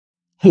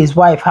his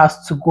wife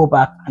has to go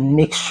back and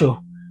make sure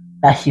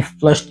that he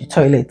flushed the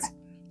toilet.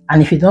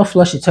 And if he don't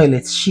flush the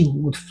toilet, she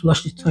would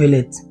flush the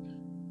toilet.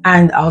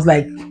 And I was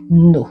like,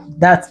 no,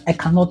 that I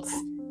cannot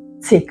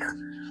take.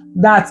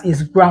 That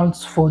is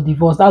grounds for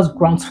divorce. That's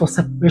grounds for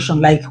separation.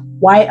 Like,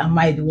 why am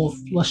I the one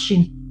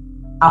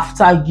flushing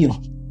after you?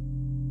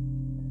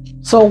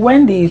 So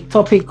when the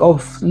topic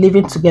of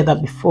living together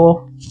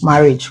before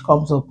marriage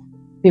comes up,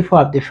 people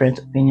have different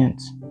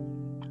opinions.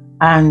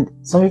 And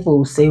some people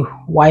will say,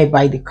 why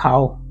buy the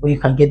cow when you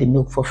can get the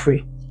milk for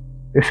free?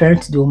 Referring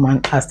to the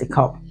woman as the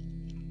cow,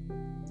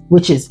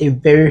 which is a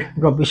very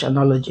rubbish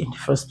analogy in the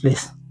first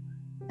place.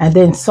 And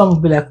then some will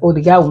be like, oh,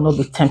 the guy will not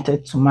be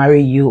tempted to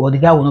marry you, or the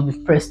guy will not be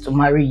pressed to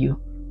marry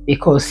you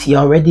because he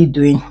already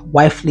doing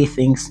wifely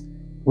things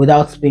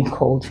without being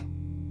called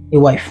a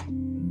wife.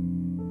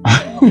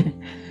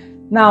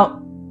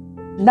 Now,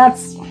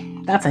 that's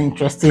an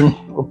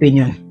interesting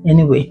opinion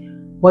anyway.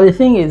 But the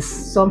thing is,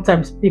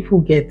 sometimes people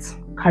get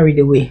carried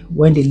away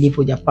when they live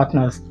with their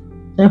partners.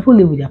 Some people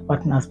live with their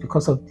partners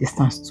because of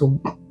distance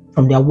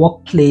from their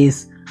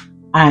workplace,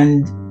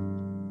 and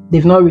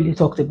they've not really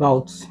talked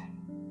about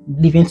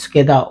living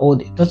together, or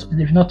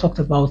they've not talked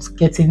about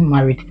getting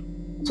married.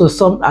 So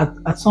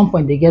at some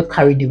point they get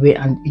carried away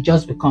and it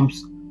just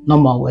becomes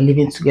normal, we're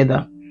living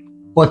together.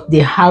 But they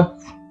have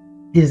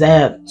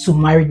desire to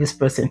marry this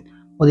person,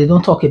 but they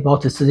don't talk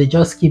about it, so they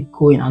just keep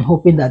going and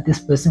hoping that this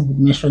person would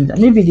mention that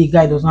maybe the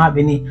guy doesn't have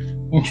any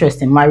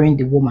interest in marrying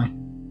the woman.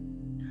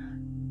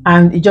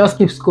 And it just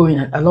keeps going,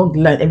 and along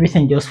the line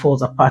everything just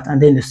falls apart,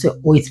 and then they say,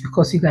 oh, it's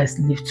because you guys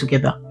live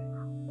together.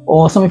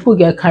 Or some people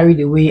get carried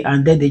away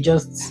and then they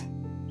just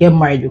get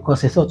married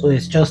because they thought, oh,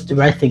 it's just the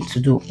right thing to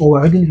do. Oh,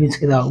 we're already living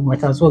together, we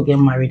might as well get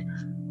married.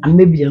 And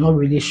maybe they're not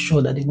really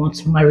sure that they want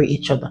to marry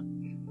each other,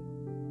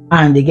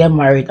 and they get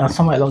married, and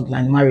somewhere along the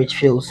line the marriage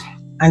fails.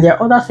 And there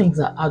are other things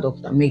that add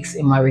up that makes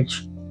a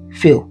marriage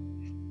fail,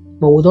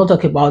 but we don't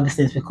talk about these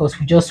things because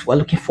we're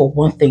looking for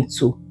one thing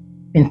to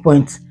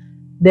pinpoint.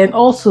 Then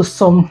also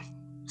some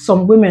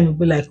women will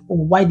be like, oh,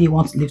 why do you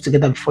want to live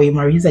together before you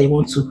marry? Is that you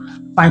want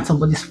to find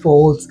somebody's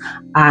faults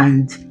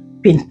and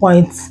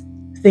pinpoint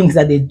things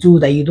that they do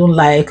that you don't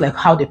like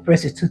how they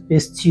press the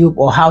toothpaste tube,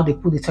 or how they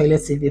put the toilet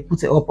seat, they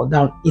put it up or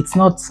down. It's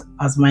not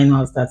as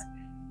minor as that.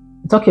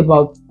 We talk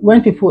about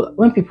when people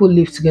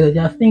live together,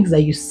 there are things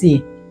that you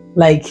see,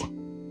 like,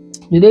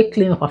 do they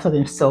clean up after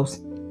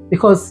themselves?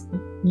 Because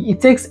it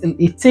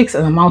takes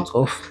an amount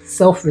of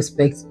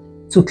self-respect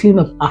to clean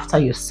up after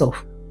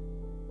yourself,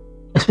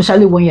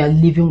 especially when you are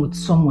living with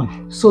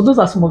someone. So those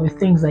are some of the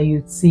things that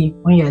you see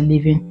when you are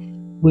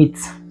living with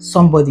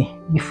somebody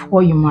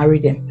before you marry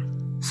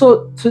them.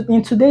 So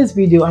in today's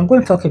video, I'm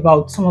going to talk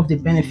about some of the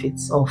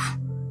benefits of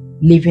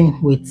living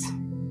with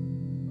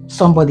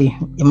somebody,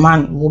 a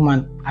man,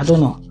 woman, I don't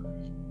know.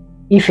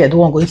 If you're the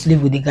one going to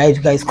live with the guy, the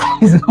guy is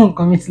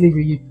coming to live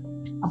with you.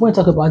 I'm going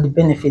to talk about the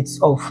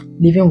benefits of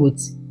living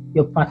with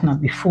your partner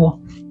before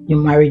you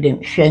marry them.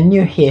 If you're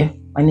new here,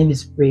 my name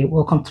is Bray.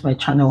 Welcome to my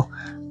channel,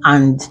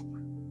 and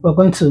we're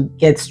going to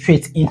get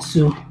straight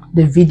into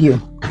the video.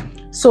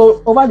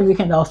 So over the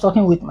weekend, I was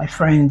talking with my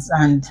friends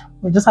and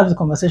we just having a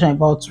conversation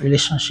about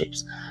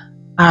relationships.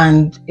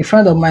 And a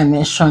friend of mine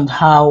mentioned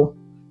how,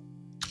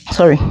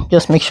 sorry,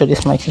 just make sure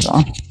this mic is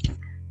on.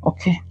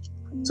 Okay.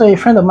 So a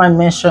friend of mine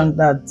mentioned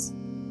that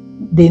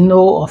they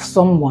know of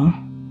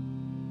someone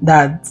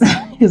that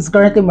is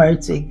currently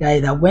married to a guy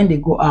that when they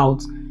go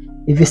out,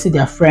 they visit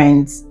their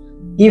friends.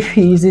 If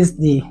he uses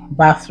the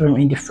bathroom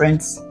in the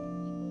friend's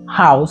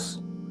house,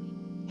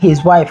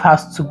 his wife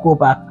has to go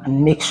back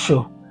and make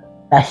sure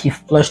that he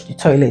flushed the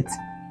toilet.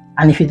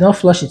 And if he don't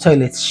flush the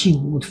toilet, she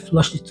would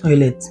flush the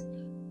toilet.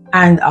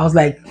 And I was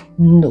like,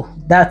 no,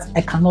 that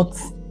I cannot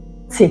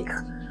take.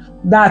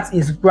 That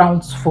is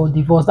grounds for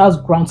divorce. That's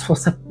grounds for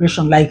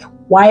separation. Like,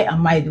 why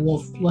am I the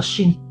one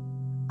flushing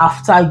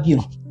after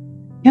you?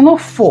 You're not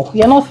 4,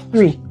 you're not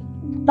 3.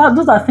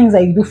 Those are things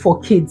that you do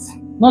for kids,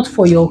 not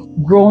for your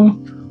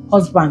grown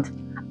husband.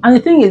 And the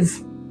thing is,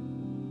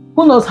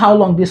 who knows how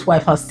long this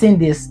wife has seen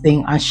this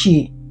thing, and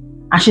she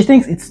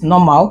thinks it's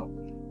normal.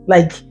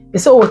 Like, they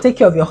say, oh, take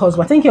care of your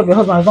husband. Taking care of your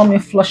husband does not mean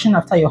flushing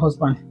after your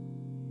husband.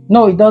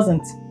 No, it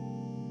doesn't.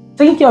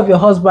 Taking care of your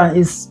husband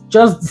is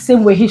just the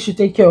same way he should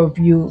take care of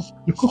you.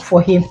 You cook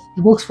for him,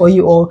 he cooks for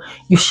you, or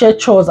you share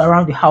chores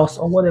around the house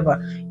or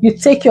whatever. You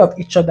take care of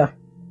each other.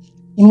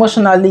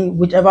 Emotionally,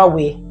 whichever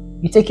way,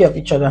 you take care of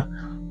each other.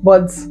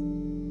 But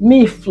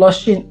me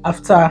flushing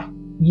after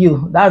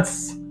you,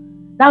 that's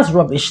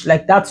rubbish.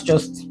 Like, that's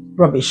just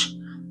rubbish.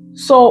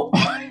 So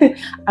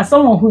as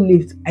someone who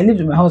I lived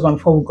with my husband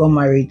before we got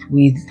married.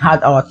 We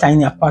had our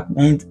tiny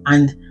apartment,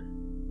 and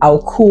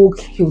I'll cook,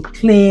 he'll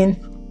clean,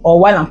 or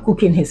while I'm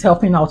cooking, he's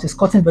helping out, he's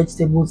cutting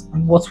vegetables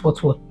and what.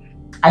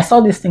 I saw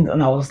these things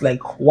and I was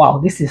like, wow,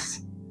 this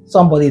is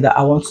somebody that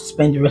I want to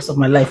spend the rest of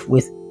my life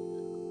with.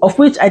 Of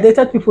which I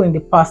dated people in the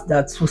past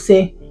that will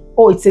say,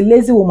 oh, it's a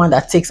lazy woman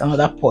that takes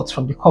another pot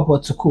from the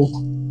cupboard to cook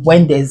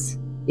when there's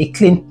a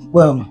clean,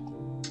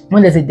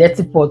 when there's a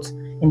dirty pot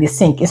in the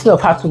sink. Instead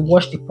of her to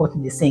wash the pot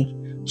in the sink,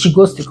 she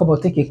goes to the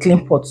cupboard, take a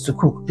clean pot to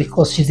cook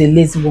because she's a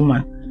lazy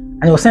woman.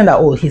 And he was saying that,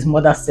 oh, his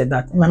mother said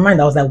that. In my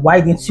mind, I was like, why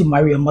didn't you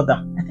marry your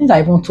mother? I think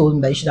I even told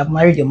him that you should have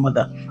married your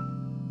mother.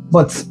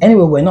 But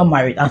anyway, we're not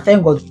married. And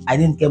thank God I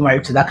didn't get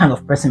married to that kind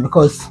of person,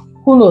 because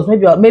who knows,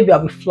 maybe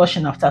I'll be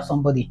flushing after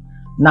somebody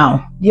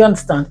now. Do you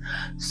understand?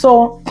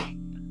 So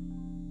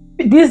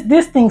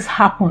these things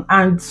happen,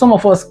 and some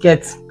of us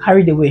get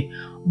carried away.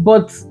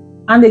 But,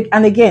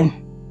 and again,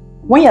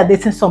 when you're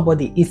dating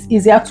somebody, it's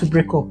easier to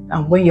break up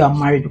than when you are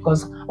married,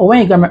 because, or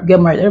when you get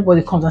married,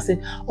 everybody comes and says,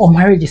 oh,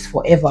 marriage is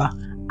forever.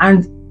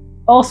 And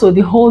also,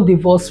 the whole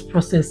divorce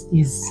process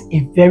is a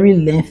very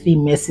lengthy,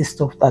 messy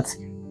stuff that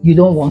you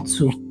don't want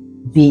to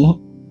be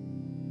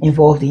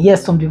involved in.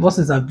 Yes, some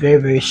divorces are very,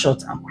 very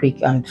short and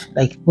quick, and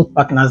like both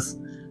partners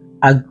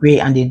agree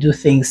and they do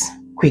things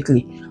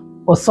quickly.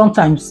 But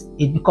sometimes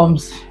it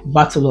becomes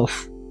battle of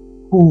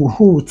who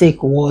will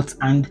take what,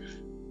 and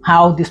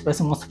how this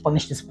person wants to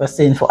punish this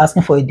person for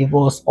asking for a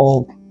divorce,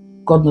 or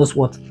God knows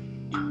what.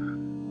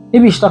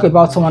 Maybe you should talk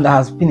about someone that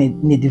has been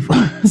in a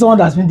divorce, someone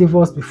that has been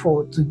divorced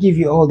before, to give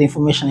you all the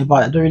information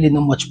about it. I don't really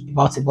know much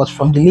about it, but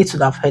from the little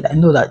that I've heard, I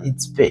know that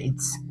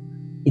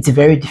it's a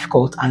very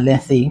difficult and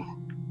lengthy,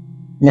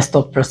 messed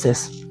up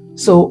process.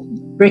 So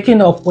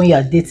breaking up when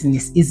you're dating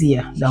is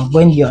easier than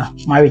when you're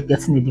married,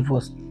 getting a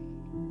divorce.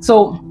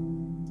 So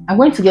I'm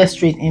going to get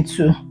straight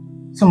into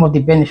some of the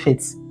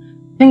benefits.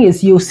 The thing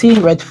is, you see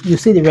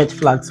the red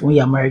flags when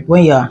you're married,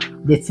 when you're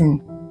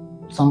dating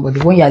somebody,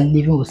 when you're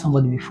living with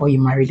somebody before you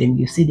marry them.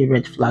 You see the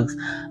red flags,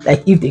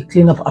 like if they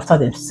clean up after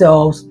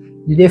themselves,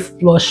 do they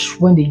flush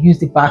when they use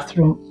the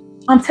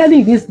bathroom. I'm telling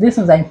you, these things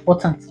are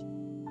important.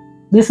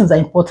 These things are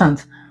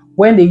important.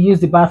 When they use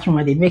the bathroom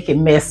and they make a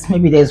mess,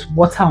 maybe there's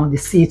water on the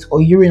seat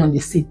or urine on the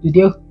seat, do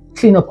they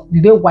clean up?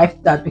 Do they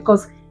wipe that?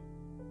 Because,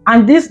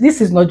 and this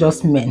is not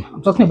just men,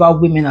 I'm talking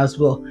about women as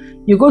well.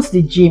 You go to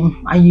the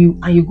gym and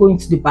you go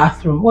into the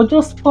bathroom, or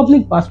just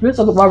public bathroom. Let's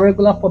talk about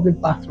regular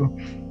public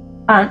bathroom.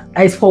 And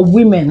it's for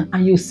women,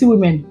 and you see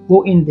women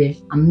go in there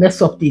and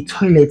mess up the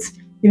toilets,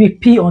 maybe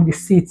pee on the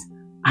seat,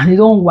 and they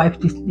don't wipe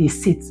the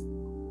seat.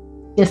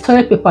 There's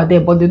toilet paper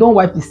there, but they don't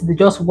wipe the seat, they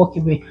just walk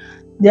away.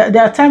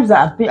 There are times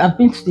that I've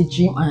been to the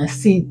gym and I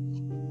see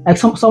like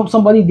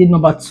somebody did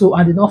number 2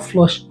 and they don't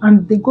flush,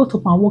 and they got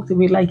up and walked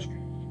away. Like,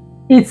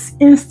 it's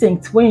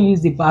instinct when you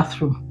use the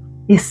bathroom.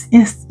 It's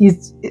you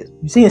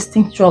say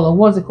instinctual, or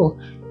what's it called?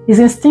 It's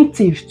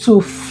instinctive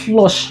to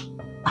flush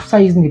after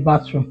using the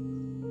bathroom.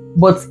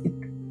 But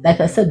like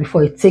I said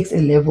before, it takes a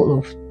level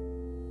of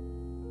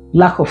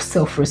lack of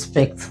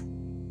self-respect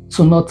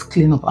to not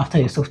clean up after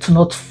yourself, to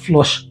not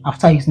flush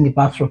after using the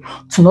bathroom,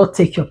 to not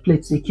take your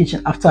plate to the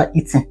kitchen after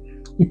eating.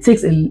 It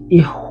takes a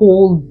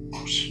whole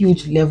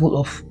huge level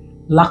of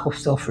lack of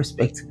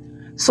self-respect.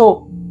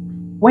 So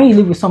when you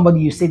live with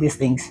somebody, you say these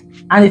things.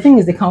 And the thing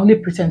is, they can only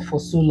pretend for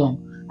so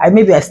long.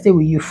 Maybe I stay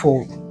with you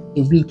for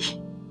a week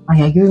and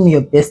you're giving me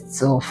your best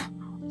self.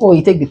 Oh,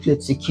 you take the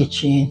plate to the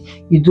kitchen,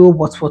 you do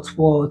what,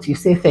 you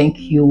say thank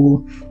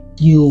you,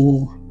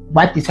 you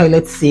wipe the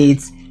toilet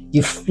seats,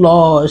 you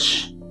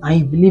flush, and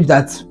you believe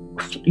that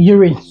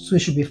urine too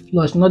should be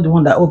flushed, not the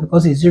one that, oh,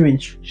 because it's urine,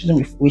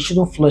 we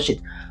shouldn't flush it,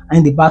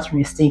 and the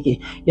bathroom is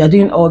stinky. You're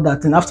doing all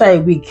that, and after a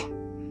week,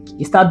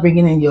 you start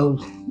bringing in your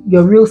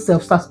real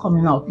self starts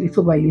coming out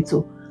little by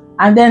little.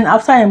 And then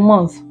after a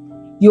month,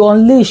 you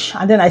unleash,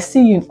 and then I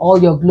see you in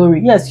all your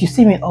glory. Yes, you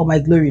see me in all my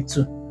glory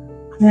too.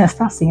 And then I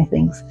start seeing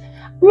things.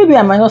 Maybe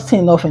I might not see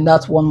enough in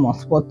that 1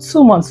 month, but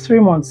 2 months, 3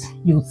 months,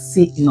 you would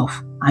see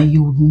enough, and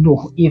you would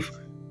know if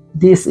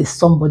this is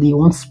somebody you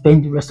won't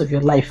spend the rest of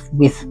your life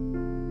with.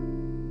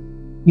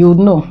 You would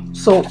know.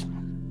 So,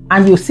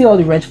 and you see all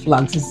the red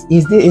flags.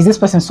 Is this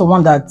person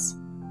someone that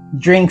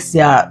drinks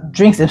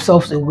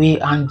themselves away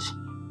and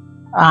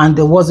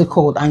what's it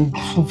called, and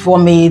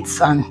vomits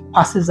and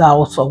passes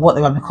out or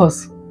whatever?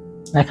 Because,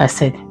 like I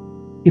said,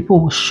 people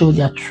will show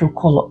their true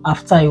color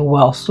after a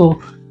while. So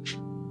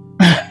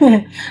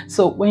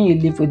so when you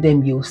live with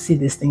them, you'll see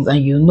these things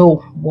and you know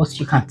what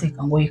you can take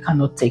and what you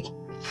cannot take.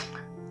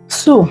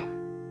 So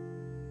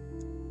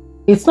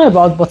it's not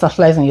about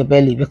butterflies in your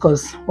belly,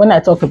 because when I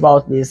talk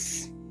about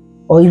this,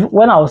 or even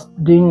when I was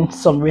doing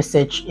some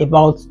research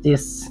about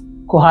this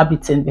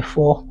cohabiting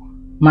before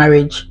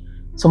marriage,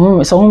 some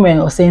women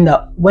are saying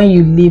that when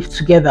you live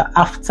together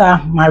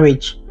after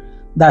marriage,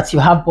 that you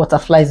have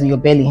butterflies in your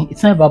belly.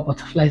 It's not about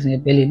butterflies in your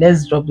belly.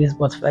 Let's drop these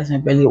butterflies in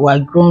your belly. We're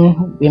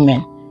grown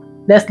women.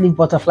 Let's leave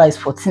butterflies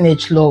for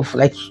teenage love.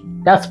 Like,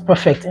 that's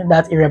perfect in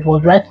that area.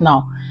 But right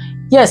now,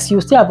 yes,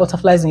 you still have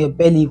butterflies in your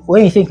belly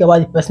when you think about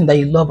the person that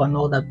you love and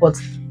all that. But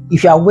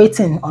if you are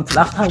waiting until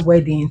after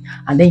wedding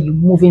and then you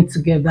move in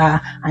together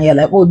and you're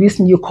like, oh, this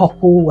new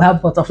couple will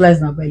have butterflies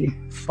in their belly,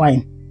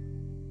 fine.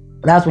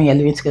 But that's when you're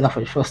living together for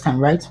the first time,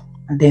 right?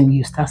 And then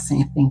you start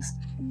seeing things.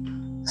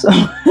 So,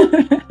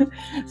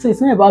 so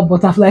it's not about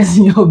butterflies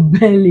in your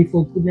belly,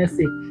 for goodness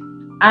sake.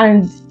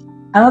 And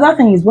another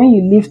thing is, when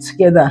you live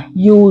together,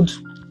 when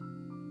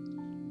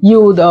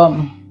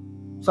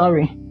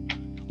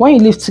you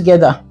live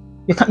together,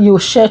 you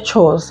share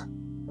chores,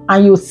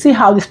 and you'll see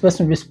how this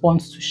person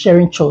responds to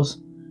sharing chores.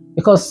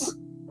 Because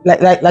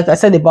like I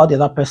said about the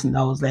other person,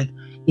 that was like,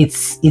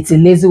 it's a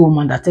lazy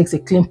woman that takes a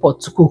clean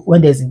pot to cook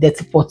when there's a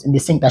dirty pot in the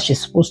sink that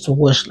she's supposed to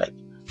wash, like,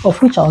 of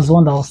which I was the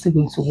one that was still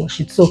going to wash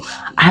it. So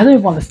I don't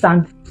even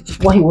understand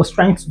what he was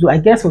trying to do. I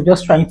guess he was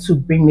just trying to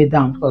bring me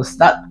down,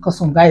 because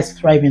some guys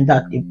thrive in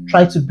that. They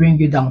try to bring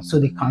you down so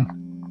they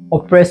can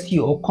oppress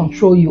you or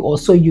control you, or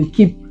so you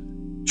keep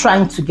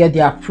trying to get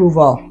their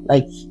approval,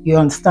 like, you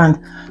understand.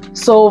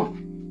 So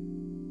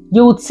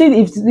you would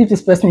see if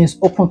this person is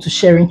open to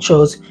sharing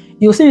chores.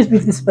 You'll see if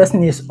this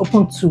person is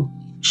open to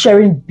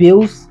sharing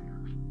bills.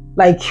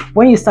 Like,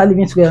 when you start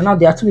living together, now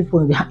there are two people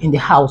in the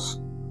house.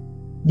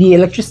 The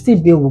electricity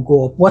bill will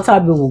go up, water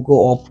bill will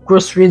go up,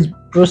 groceries,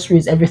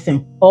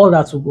 everything, all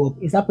that will go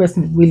up. Is that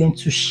person willing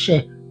to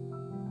share?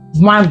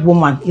 Man,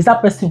 woman, is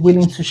that person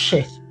willing to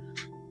share?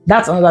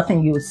 That's another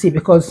thing you would see,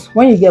 because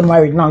when you get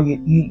married now,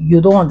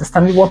 you don't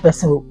understand. One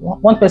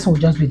person will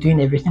just be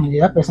doing everything, and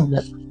the other person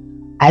that,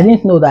 I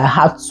didn't know that I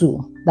had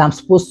to, that I'm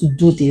supposed to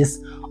do this.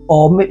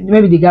 Or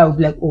maybe the guy will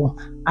be like, oh,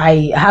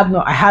 I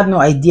had no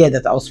idea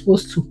that I was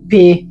supposed to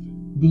pay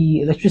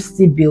the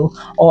electricity bill,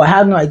 or I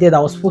had no idea that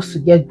I was supposed to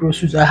get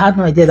groceries, or I had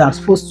no idea that I'm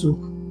supposed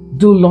to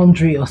do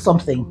laundry or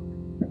something.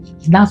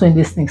 That's when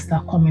these things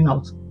start coming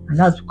out, and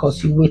that's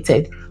because you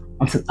waited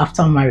until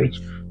after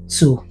marriage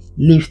to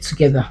live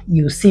together.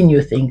 You see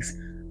new things.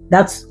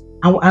 That's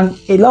and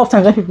a lot of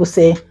times when people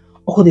say,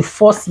 oh, the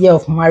first year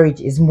of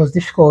marriage is most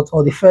difficult,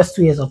 or the first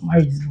 2 years of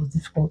marriage is most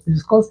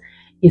difficult,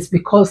 it's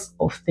because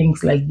of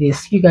things like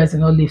this. You guys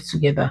did not live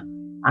together,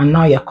 and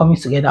now you're coming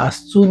together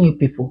as two new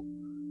people,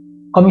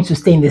 coming to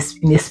stay in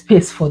a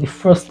space for the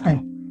first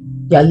time.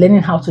 You're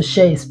learning how to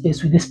share a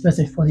space with this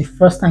person for the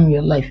first time in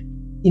your life.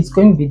 It's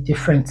going to be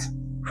different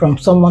from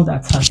someone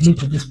that has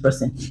lived with this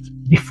person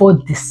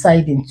before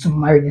deciding to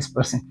marry this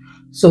person.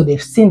 So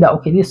they've seen that,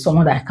 okay, this is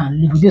someone that I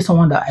can live with, this is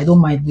someone that I don't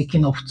mind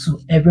waking up to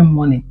every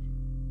morning,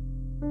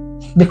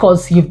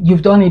 because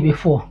you've done it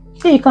before.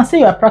 Yeah, you can say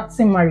you are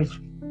practicing marriage.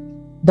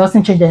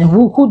 Doesn't change anything.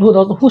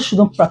 Who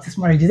shouldn't practice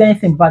marriage? Is there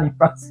anything bad in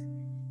practice?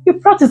 You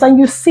practice and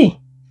you see.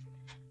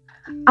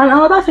 And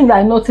another thing that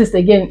I noticed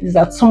again is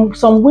that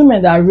some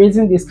women that are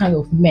raising this kind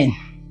of men,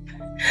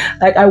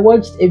 like, I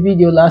watched a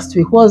video last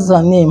week. What's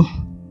her name?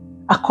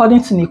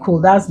 According to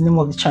Nicole, that's the name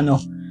of the channel.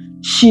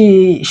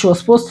 She was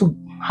supposed to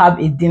have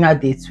a dinner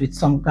date with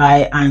some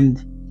guy, and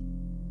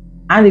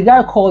the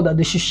guy called her.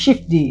 They should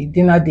shift the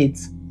dinner date.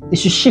 They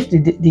should shift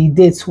the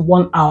dates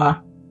 1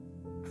 hour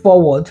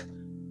forward,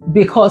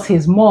 because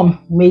his mom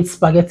made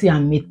spaghetti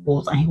and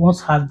meatballs and he wants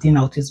to have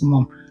dinner with his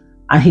mom,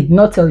 and he did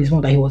not tell his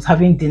mom that he was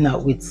having dinner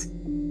with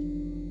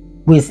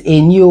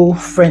a new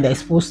friend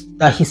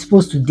that he's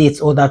supposed to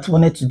date, or that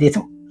wanted to date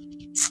him.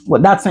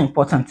 But that's not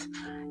important.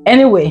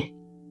 Anyway,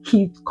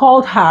 he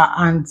called her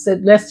and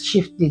said, let's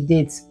shift the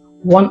date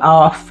 1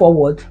 hour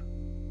forward,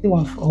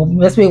 or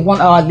let's wait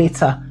 1 hour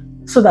later,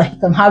 so that he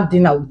can have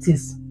dinner with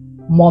his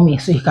mommy,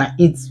 so he can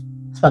eat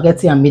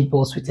spaghetti and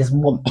meatballs with his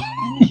mom.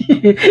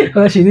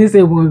 Well, she didn't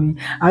say mommy.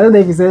 I don't know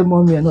if he said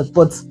mommy or not,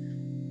 but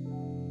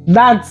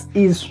that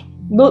is,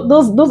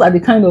 those are the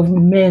kind of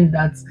men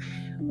that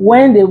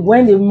when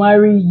they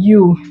marry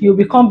you, you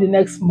become the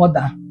next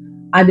mother,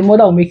 and the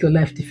mother will make your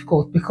life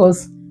difficult,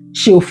 because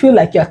she will feel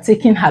like you're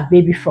taking her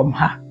baby from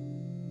her.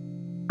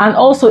 And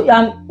also,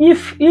 and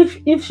if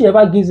she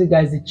ever gives you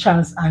guys a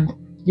chance and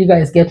you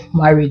guys get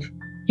married,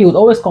 he would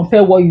always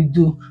compare what you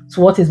do to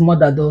what his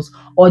mother does,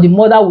 or the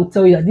mother will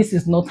tell you that this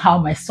is not how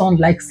my son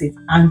likes it,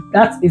 and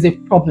that is a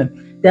problem.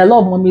 There are a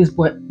lot of mommies,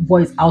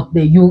 boys out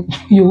there, you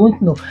won't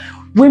know.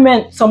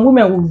 Some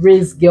women will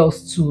raise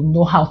girls to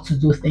know how to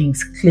do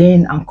things,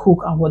 clean and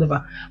cook and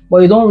whatever,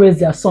 but you don't raise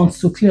their sons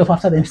to clean up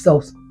after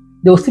themselves.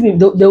 They will still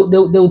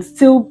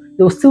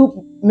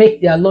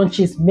make their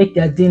lunches, make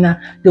their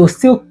dinner, they will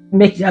still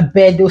make their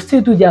bed, they will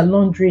still do their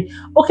laundry.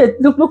 Okay,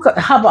 look at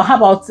how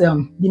about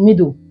the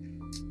middle.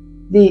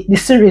 The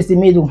series, The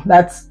Middle,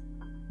 that's,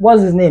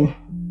 what's his name?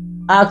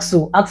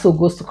 Axel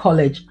goes to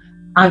college,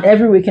 and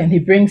every weekend he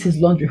brings his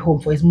laundry home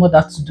for his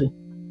mother to do.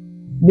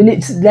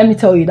 Let me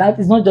tell you, that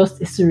is not just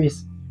a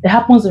series. It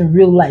happens in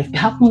real life. It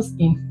happens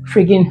in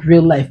friggin'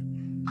 real life.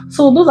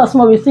 So those are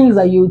some of the things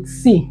that you would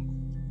see.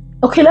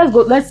 Okay, let's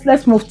go.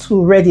 Let's move to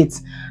Reddit.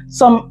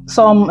 Some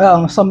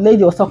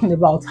lady was talking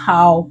about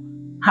how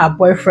her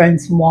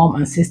boyfriend's mom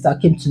and sister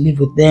came to live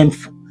with them,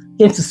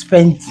 came to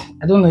spend,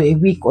 I don't know, a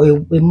week or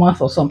a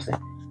month or something,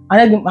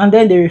 and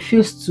then they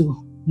refused to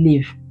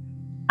leave.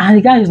 And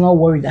the guy is not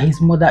worried that his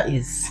mother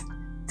is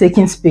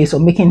taking space or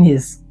making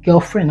his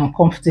girlfriend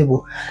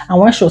uncomfortable. And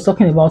when she was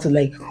talking about it,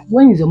 like,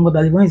 when is your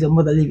mother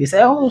leave? He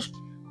said, oh,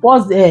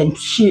 what's the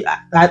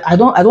I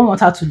don't want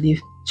her to leave.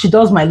 She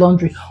does my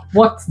laundry.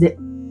 What the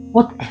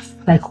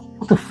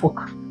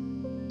fuck?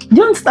 Do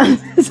you understand?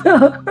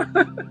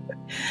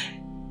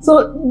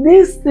 So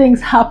these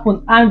things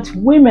happen, and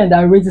women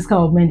that raise this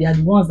kind of men, they are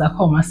the ones that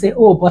come and say,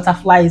 oh,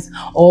 butterflies,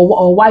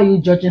 or why are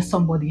you judging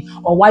somebody,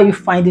 or why are you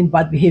finding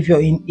bad behavior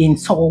in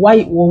some, or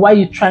why are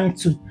you trying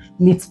to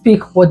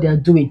nitpick what they're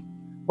doing.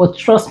 But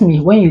trust me,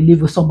 when you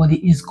live with somebody,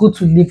 it's good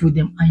to live with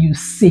them and you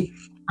see,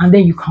 and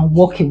then you can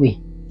walk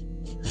away.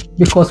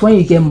 Because when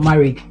you get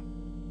married,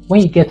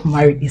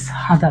 it's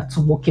harder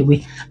to walk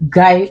away.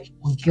 Guy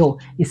or girl,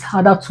 it's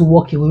harder to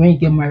walk away when you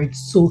get married.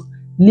 So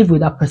live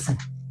with that person.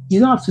 You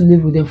don't have to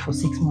live with them for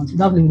 6 months. You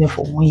don't have to live with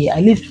them for 1 year.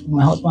 I lived with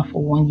my husband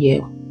for 1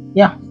 year.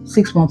 Yeah,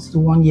 6 months to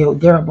 1 year,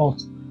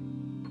 thereabouts.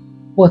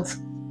 But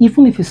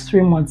even if it's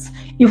 3 months,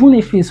 even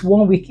if it's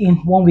 1 week in,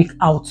 1 week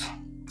out,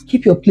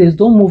 keep your place.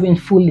 Don't move in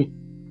fully.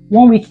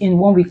 1 week in,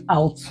 1 week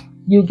out.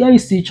 You get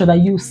used to each other.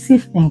 You see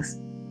things.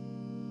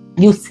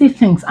 You see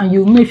things, and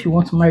you know if you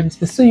want to marry this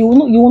person. So you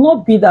will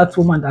not be that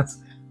woman that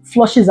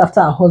flushes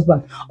after her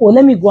husband. Oh,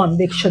 let me go and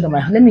make sure my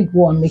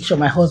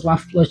husband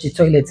flushed the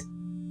toilet.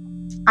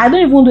 I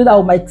don't even do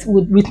that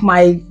with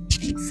my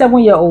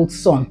 7-year-old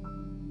son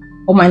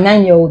or my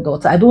 9-year-old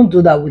daughter. I don't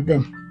do that with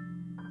them.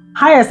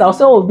 Highest, I'll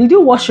say, oh, did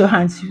you wash your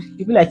hands?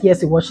 You'll be like,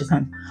 yes, he washed his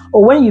hands.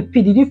 Or when you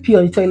pee, did you pee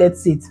on the toilet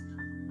seat?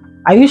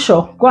 Are you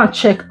sure? Go and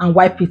check and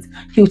wipe it.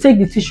 He'll take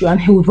the tissue and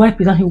he would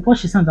wipe it and he'll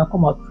wash his hands and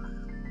come out.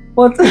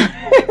 But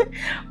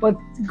but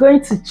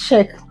going to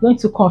check, going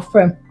to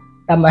confirm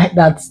that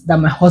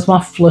my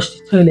husband flushed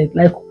the toilet.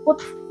 Like, what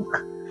the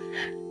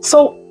fuck?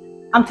 So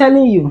I'm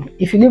telling you,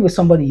 if you live with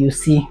somebody, you'll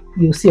see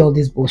all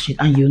this bullshit,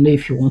 and you'll know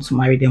if you want to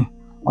marry them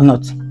or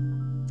not.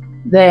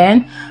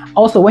 Then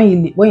also when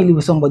you live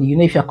with somebody, you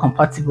know if you're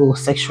compatible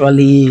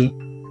sexually,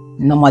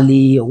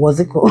 normally, what's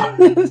it called?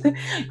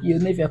 You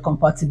know if you're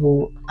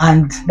compatible,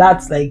 and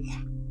that's like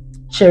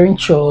sharing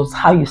chores,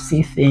 how you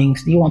see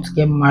things. Do you want to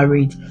get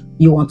married? Do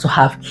you want to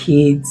have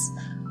kids?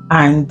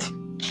 And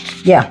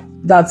yeah,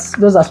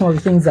 those are some of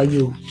the things that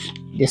you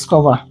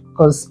discover,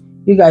 because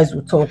you guys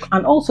will talk,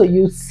 and also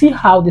you see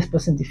how this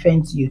person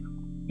defends you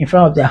in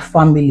front of their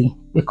family.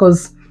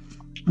 Because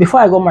before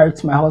I got married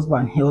to my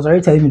husband, he was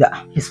already telling me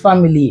that his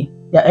family,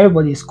 yeah,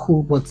 everybody is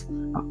cool, but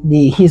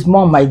his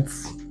mom might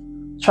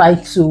try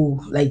to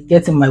like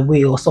get in my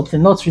way or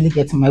something. Not really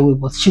get in my way,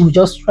 but she would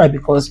just try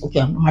because,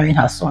 okay, I'm marrying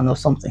her son or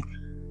something.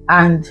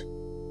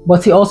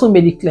 But he also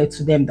made it clear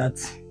to them that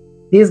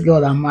this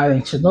girl that I'm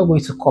marrying, she's not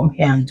going to come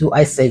here and do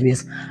eye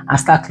service and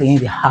start cleaning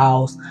the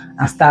house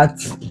and start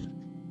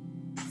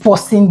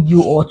forcing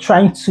you or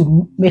trying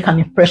to make an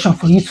impression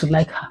for you to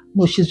like her.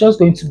 No, she's just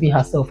going to be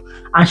herself,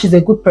 and she's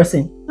a good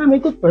person. I'm a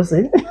good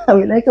person.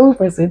 I'm like a good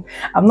person.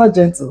 I'm not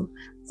gentle.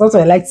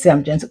 Sometimes I like to say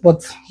I'm gentle,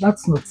 but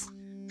that's not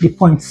the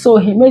point. So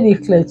he made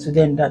it clear to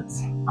them that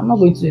I'm not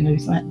going to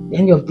do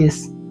any of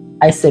this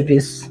eye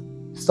service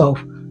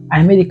stuff.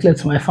 I made it clear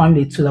to my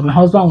family too that my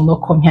husband will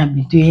not come here and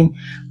be doing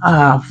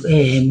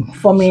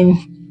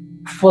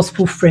forming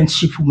forceful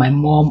friendship with my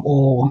mom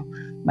or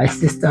my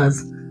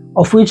sisters,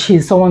 of which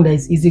he's someone that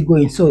is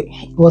easygoing. So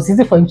it was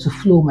easy for him to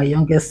flow my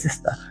younger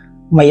sister.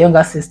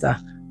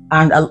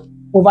 And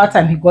over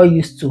time he got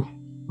used to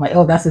my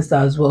elder sister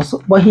as well.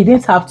 So, but he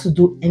didn't have to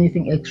do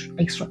anything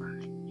extra.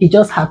 He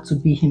just had to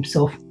be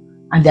himself,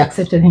 and they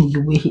accepted him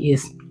the way he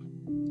is.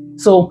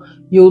 So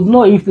you'll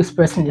know if this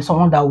person is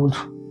someone that would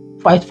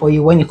fight for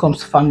you when it comes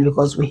to family,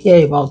 because we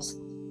hear about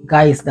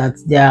guys that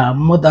their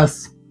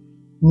mothers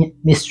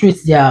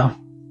mistreat their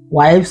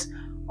wives,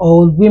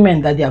 or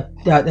women that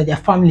their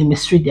family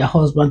mistreat their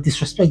husband,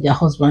 disrespect their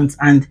husbands,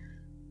 and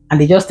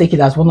they just take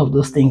it as one of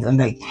those things, and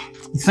like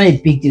it's not a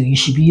big deal. You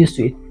should be used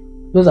to it.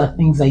 Those are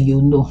things that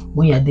you know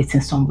when you're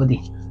dating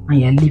somebody and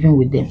you're living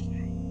with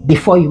them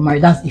before you marry.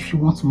 That's if you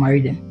want to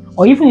marry them,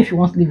 or even if you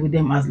want to live with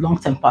them as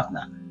long-term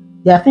partner.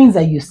 There are things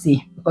that you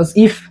see, because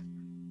if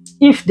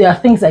there are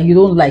things that you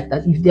don't like,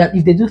 that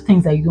if they do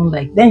things that you don't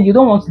like, then you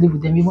don't want to live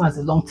with them even as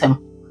a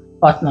long-term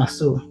partner.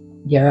 So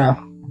there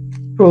are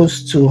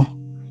pros to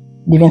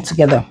living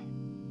together.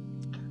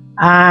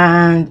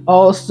 And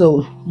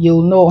also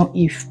you'll know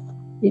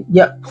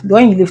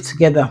when you live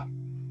together,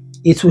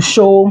 it will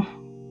show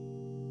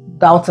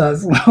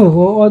doubters.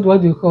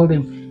 What do you call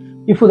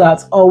them? People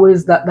that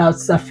always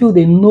that feel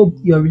they know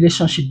your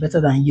relationship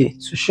better than you,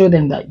 to show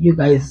them that you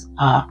guys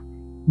are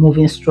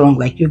moving strong,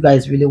 like you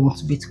guys really want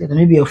to be together.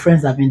 Maybe your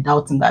friends have been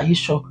doubting that. Are you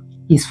sure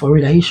he's for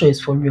real? Are you sure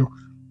he's for real?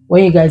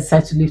 When you guys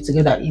decide to live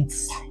together,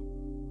 it's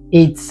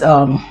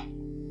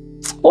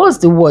what's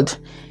the word?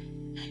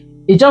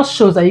 It just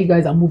shows that you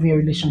guys are moving your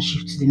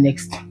relationship to the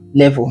next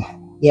level.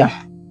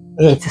 Yeah,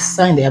 it's a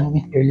sign that you're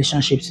moving your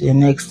relationship to the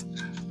next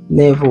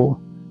level.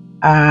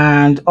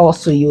 And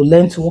also you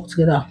learn to work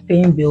together,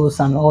 paying bills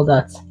and all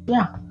that.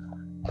 Yeah.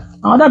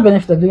 Another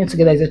benefit of living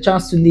together is a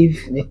chance to live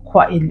in a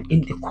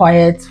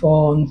quiet,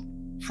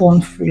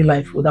 fun, free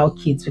life without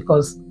kids.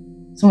 Because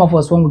some of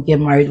us, when we get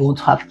married, we want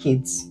to have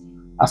kids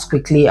as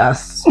quickly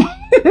as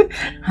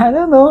I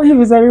don't know if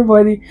it's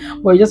everybody,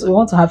 but we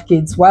want to have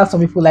kids. While some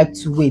people like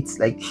to wait,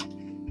 like,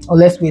 oh,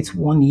 let's wait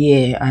 1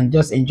 year and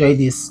just enjoy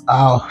this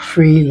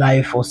free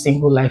life or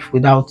single life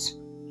without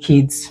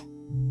kids.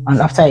 And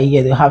after a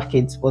year they'll have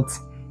kids. But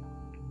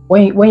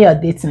when you're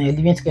dating and you're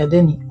living together,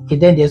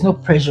 then there's no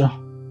pressure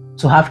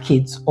to have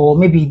kids, or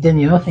maybe then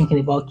you're not thinking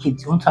about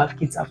kids. You want to have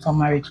kids after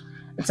marriage.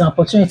 It's an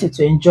opportunity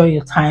to enjoy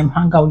your time,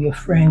 hang out with your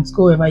friends,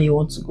 go wherever you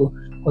want to go.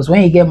 Because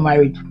when you get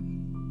married,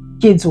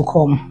 kids will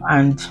come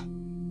and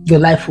your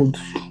life would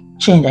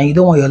change, and you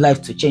don't want your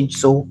life to change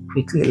so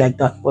quickly like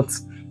that. But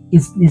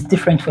is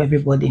different for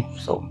everybody.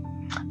 So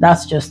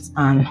that's just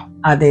an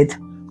added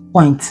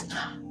point.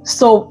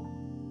 So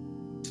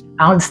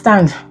I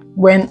understand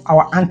when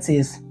our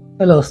aunties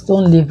tell us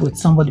don't live with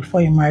somebody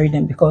before you marry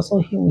them, because oh,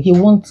 he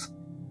won't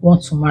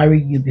want to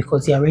marry you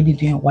because you're already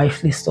doing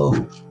wifely stuff.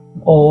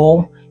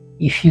 Or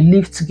if you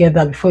live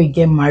together before you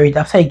get married,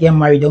 after you get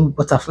married, there'll be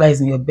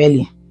butterflies in your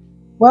belly.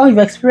 Well, you've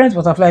experienced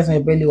butterflies in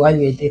your belly while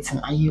you're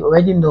dating and you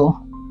already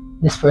know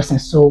this person.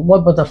 So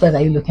what butterflies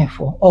are you looking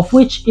for? Of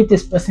which, if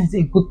this person is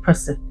a good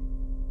person,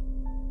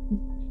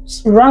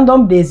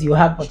 random days you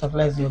have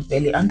butterflies in your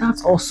belly, and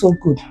that's also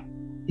good.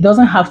 It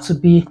doesn't have to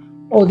be,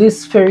 oh,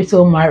 this fairy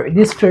tale marriage,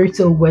 this fairy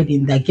tale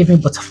wedding that gave me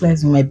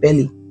butterflies in my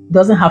belly. It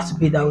doesn't have to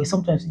be that way.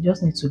 Sometimes you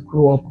just need to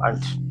grow up.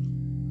 And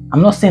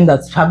I'm not saying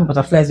that having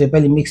butterflies in your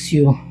belly makes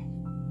you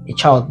a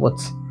child, but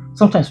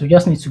sometimes we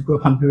just need to grow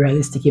up and be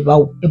realistic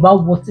about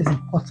what is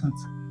important.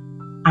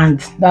 And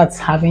that's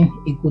having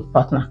a good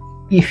partner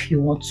if you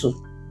want to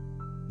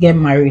get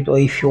married or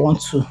if you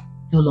want to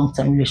do a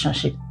long-term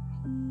relationship.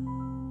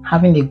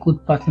 Having a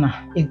good partner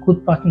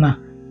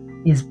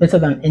is better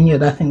than any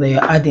other thing that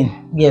you're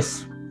adding.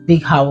 Yes,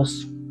 big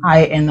house,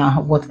 high earner,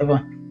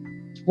 whatever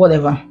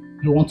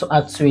you want to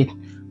add to it.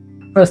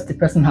 First, the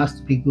person has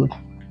to be good.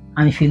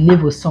 And if you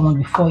live with someone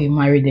before you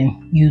marry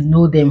them, you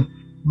know them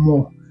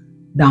more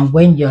than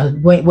when you're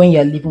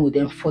living with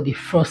them for the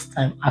first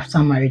time after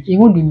marriage.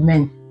 Even the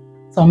men,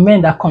 some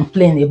men that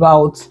complain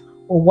about,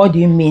 oh, what do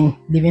you mean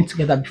living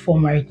together before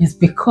marriage? Is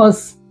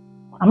because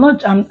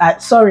I'm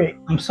sorry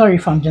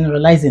if I'm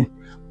generalizing,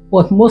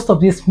 but most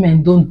of these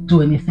men don't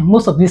do anything.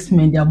 Most of these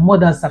men, their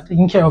mothers are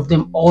taking care of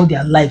them all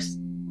their lives.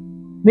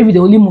 Maybe they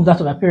only moved out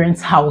of their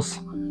parents' house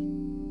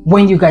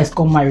when you guys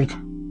got married,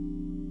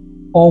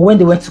 or when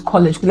they went to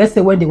college. Let's say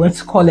when they went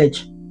to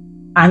college,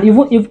 and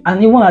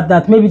even at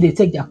that, maybe they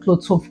take their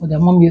clothes home for their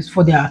mommies,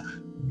 for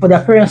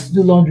their parents to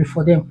do laundry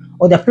for them,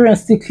 or their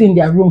parents still clean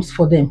their rooms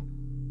for them,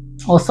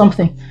 or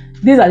something.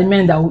 These are the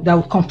men that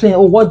would complain.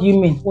 Oh, what do you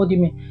mean? What do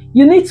you mean?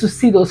 You need to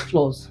see those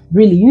flaws.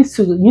 Really, you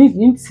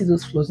need to see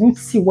those flaws. You need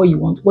to see what you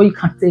want, what you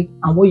can take,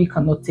 and what you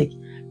cannot take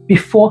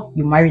before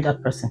you marry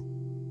that person.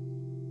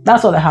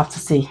 That's all I have to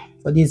say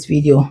for this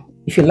video.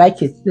 If you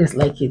like it, please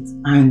like it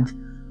and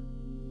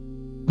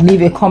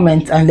leave a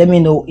comment and let me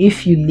know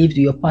if you lived with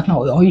your partner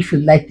or if you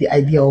like the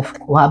idea of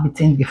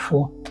cohabiting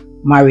before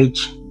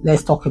marriage.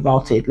 Let's talk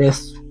about it.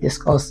 Let's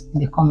discuss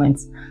in the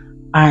comments,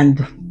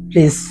 and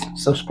please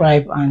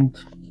subscribe and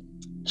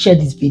share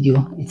this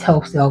video. It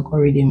helps the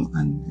algorithm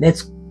and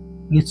lets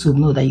YouTube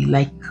know that you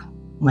like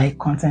my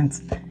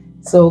content.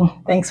 So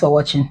thanks for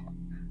watching,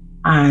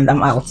 and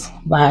I'm out.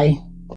 Bye.